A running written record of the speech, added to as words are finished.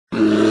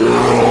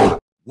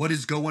What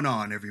is going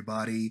on,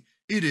 everybody?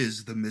 It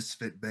is the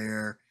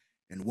Misfitbear,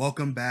 and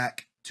welcome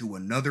back to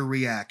another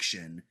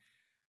reaction.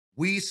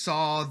 We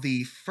saw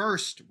the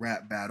first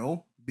rap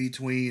battle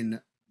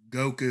between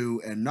Goku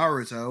and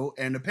Naruto,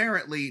 and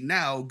apparently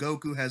now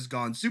Goku has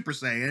gone Super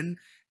Saiyan,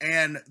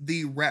 and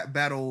the rap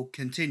battle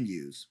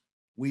continues.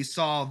 We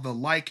saw the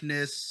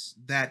likeness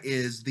that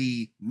is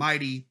the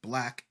mighty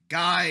black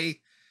guy,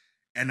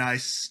 and I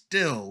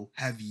still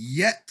have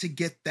yet to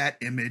get that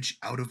image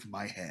out of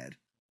my head.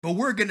 But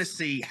we're going to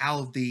see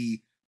how the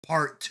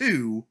part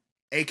 2,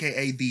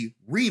 aka the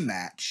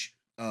rematch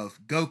of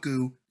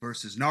Goku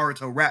versus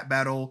Naruto rap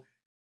battle.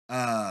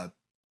 I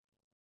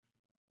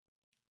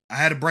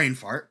had a brain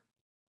fart.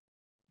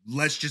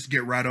 Let's just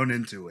get right on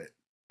into it.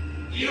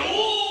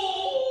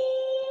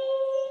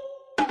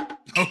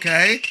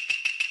 Okay.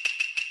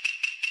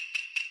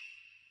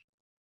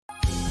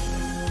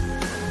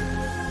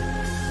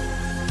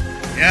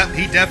 Yep,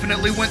 he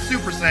definitely went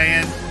Super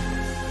Saiyan.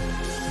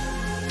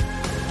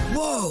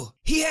 Whoa,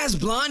 he has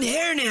blonde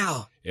hair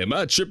now. Am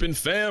I tripping,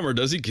 fam, or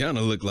does he kind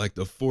of look like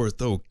the fourth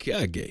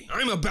Hokage?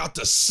 I'm about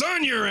to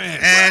sun your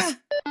ass!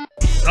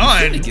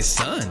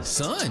 Son?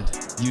 Son.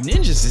 You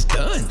ninjas is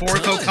done.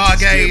 Fourth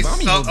Hokage,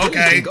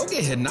 okay. Go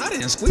get Hinata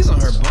and squeeze on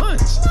her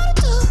buns.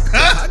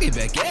 Hokage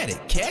back at it,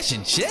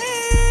 cashing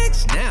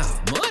checks. Now,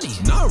 money.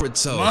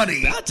 Naruto.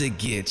 Money. About to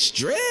get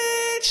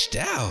stretched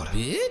out,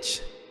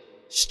 bitch.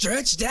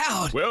 Stretched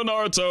out. Well,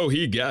 Naruto,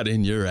 he got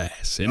in your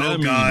ass. And I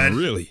mean, God.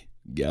 really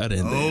got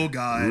in there. Oh,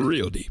 God.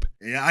 Real deep.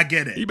 Yeah, I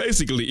get it. He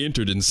basically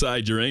entered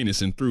inside your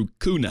anus and threw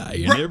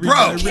kunai in Bro, every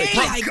bro, direction. Hey,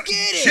 I get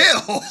it.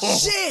 Chill.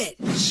 Shit.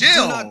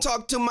 Chill. Do not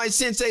talk to my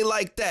sensei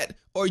like that,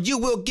 or you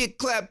will get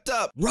clapped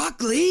up. Rock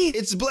Lee?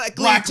 It's Black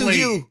Lee Black to Lee.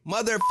 you,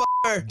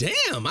 motherfucker.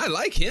 Damn, I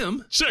like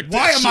him. Check that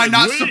Why am I shit,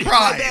 not Lee. My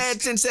surprised? bad,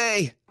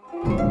 sensei.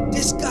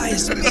 This guy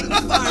is spitting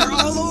fire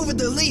all over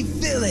the Leaf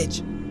Village.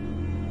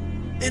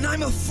 And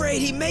I'm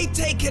afraid he may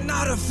take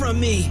Hinata from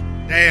me.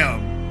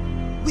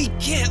 Damn. We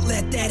can't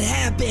let that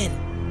happen.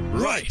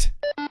 Right.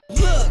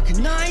 Look,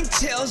 Nine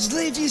Tails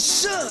leave you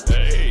shook.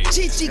 Hey.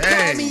 Chi-Chi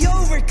called me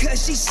over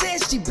cause she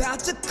said she about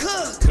to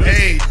cook.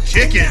 Hey, And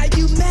chicken. now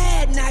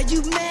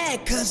you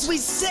mad cause we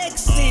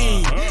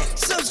sexing.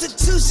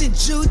 Substitution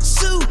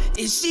jutsu,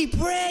 is she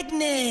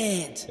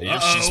pregnant?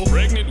 If she's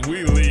pregnant,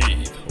 we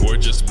leave. Or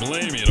just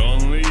blame it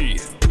on Lee.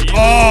 Either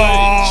Oh.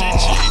 way,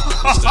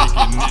 Chi-Chi,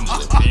 mistaken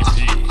ninja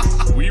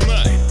PP. We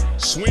might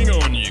swing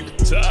on you,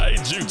 tai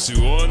jutsu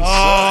on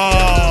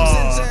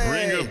side.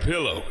 Bring a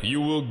pillow,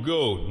 you will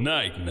go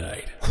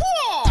night-night.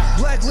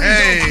 Black Lee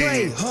Hey. don't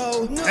play,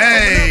 ho. No,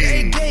 Hey.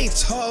 open up 8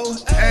 gates, ho.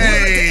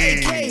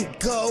 Hey. Let the AK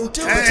go.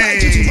 Do Hey. a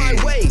tight jutsu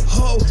my way,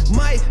 ho.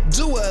 Might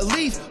do a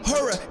leaf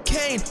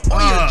hurricane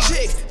on your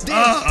chick.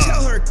 Then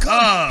tell her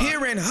come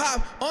here and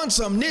hop on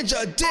some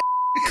ninja dick.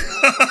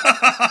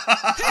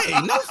 Hey,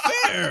 no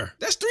fair.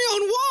 That's 3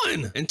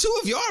 on 1, and 2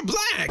 of you are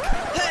black.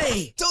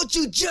 Hey, don't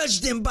you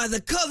judge them by the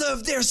color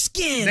of their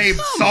skin. Name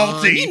Come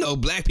salty. on, you know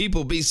black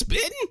people be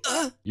spitting.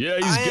 Yeah,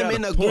 he's I got am a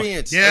in point.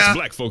 agreement. Yeah. Us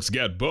black folks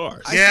got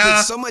bars. I Yeah.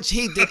 spit so much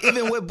heat that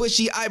even with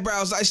bushy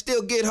eyebrows, I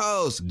still get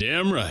hoes.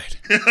 Damn right.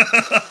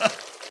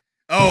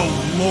 Oh,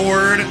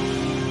 Lord.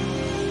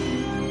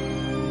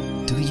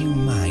 Do you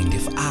mind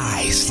if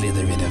I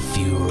slither in a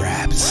few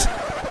raps?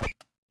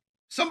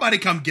 Somebody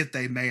come get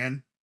they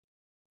man.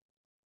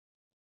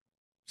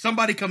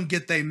 Somebody come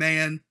get they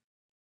man.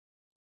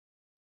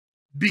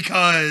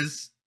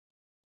 Because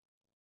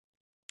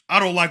I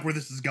don't like where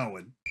this is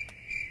going.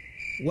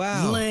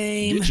 Wow.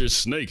 Lame. Get your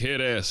snakehead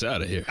ass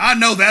out of here. I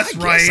know that's I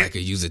guess right. I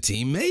could use a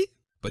teammate,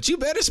 but you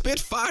better spit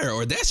fire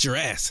or that's your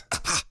ass.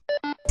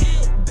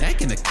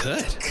 Back in the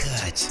cut.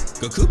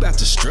 Goku about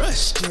to strut.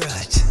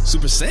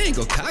 Super Saiyan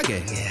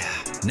Hokage. Yeah.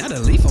 Not a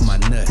leaf on my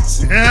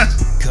nuts. Yeah.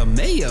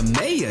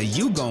 Kamehameha,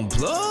 you gon'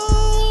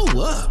 blow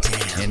up.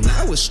 And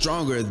I was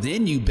stronger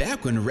than you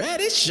back when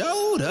Raditz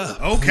showed up.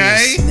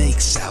 Okay.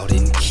 Snakes out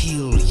and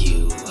kill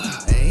you.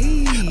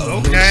 Hey.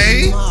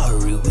 Okay.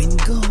 Maru and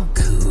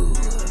Goku.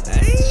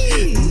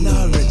 Hey.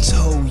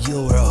 Naruto,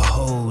 you're a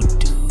hoe,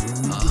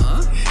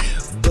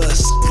 dude.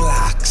 Bust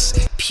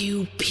Glocks.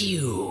 Pew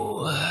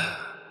pew.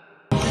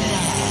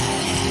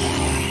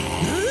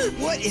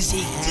 What is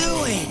he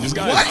doing? This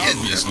guy What is is-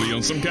 obviously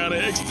on some kind of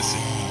ecstasy.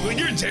 Put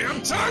your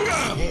damn tongue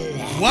up!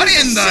 What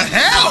in the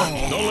hell?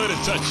 Don't let it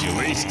touch you,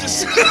 it's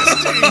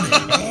disgusting!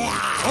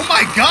 Oh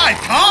my God,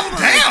 calm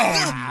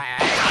down.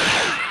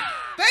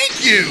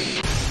 Thank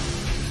you.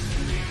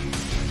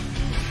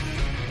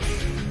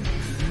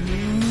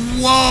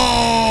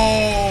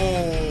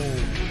 Whoa.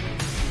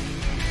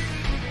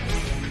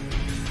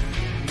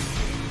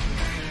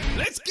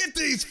 Let's get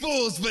these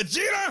fools,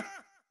 Vegeta!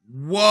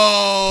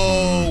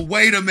 Whoa,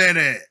 wait a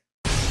minute.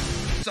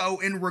 So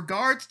in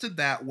regards to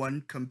that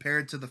one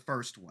compared to the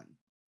first one,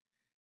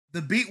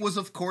 the beat was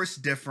of course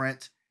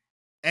different,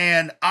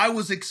 and I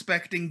was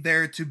expecting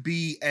there to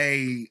be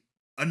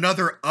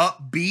another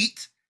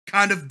upbeat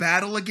kind of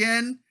battle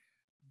again,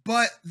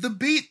 but the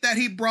beat that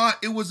he brought,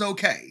 it was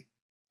okay.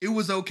 It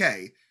was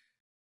okay.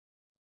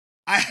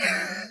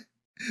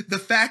 The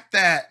fact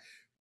that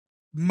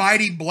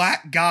Mighty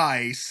Black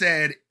Guy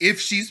said,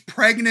 if she's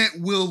pregnant,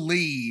 we'll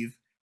leave,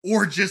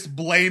 or just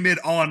blame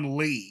it on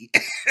Lee.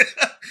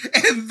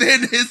 And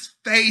then his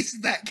face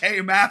that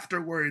came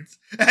afterwards,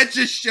 that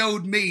just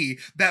showed me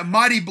that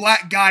Mighty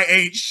Black Guy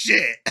ain't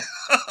shit.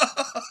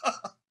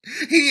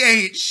 He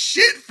ain't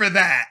shit for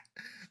that.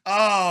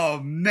 Oh,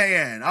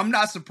 man. I'm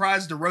not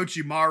surprised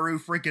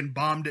Orochimaru freaking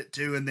bombed it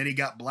too, and then he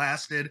got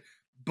blasted.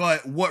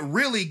 But what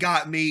really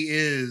got me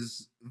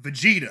is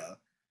Vegeta.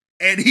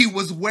 And he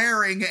was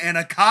wearing an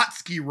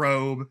Akatsuki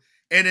robe,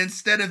 and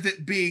instead of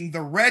it being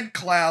the red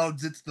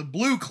clouds, it's the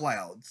blue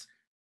clouds.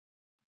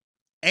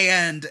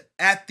 And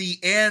at the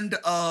end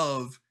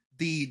of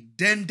the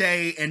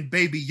Dende and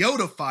Baby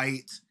Yoda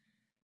fight,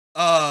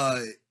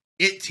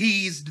 it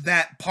teased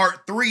that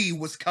part 3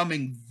 was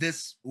coming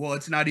well,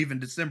 it's not even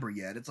December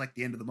yet. It's like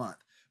the end of the month.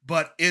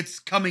 But it's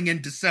coming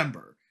in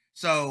December.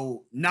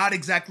 So, not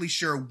exactly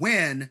sure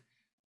when,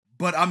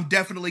 but I'm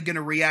definitely going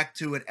to react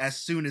to it as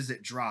soon as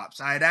it drops.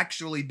 I had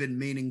actually been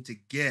meaning to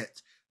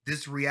get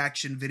this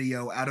reaction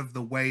video out of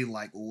the way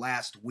like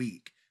last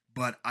week,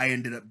 but I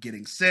ended up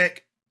getting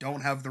sick.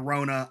 Don't have the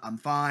Rona, I'm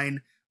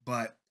fine,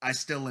 but I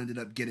still ended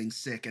up getting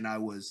sick, and I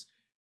was,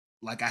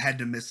 like, I had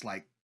to miss,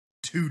 like,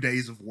 2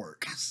 days of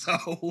work,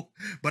 so,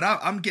 but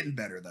I'm getting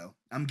better, though.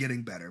 I'm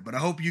getting better, but I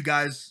hope you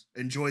guys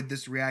enjoyed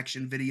this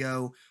reaction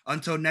video.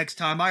 Until next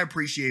time, I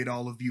appreciate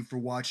all of you for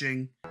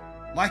watching.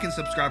 Like and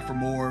subscribe for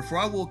more, for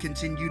I will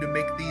continue to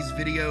make these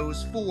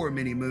videos for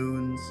many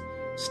moons.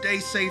 Stay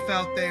safe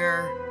out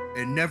there,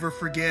 and never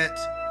forget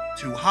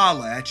to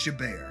holla at your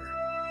bear.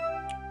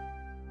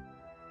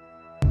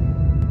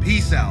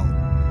 Peace out.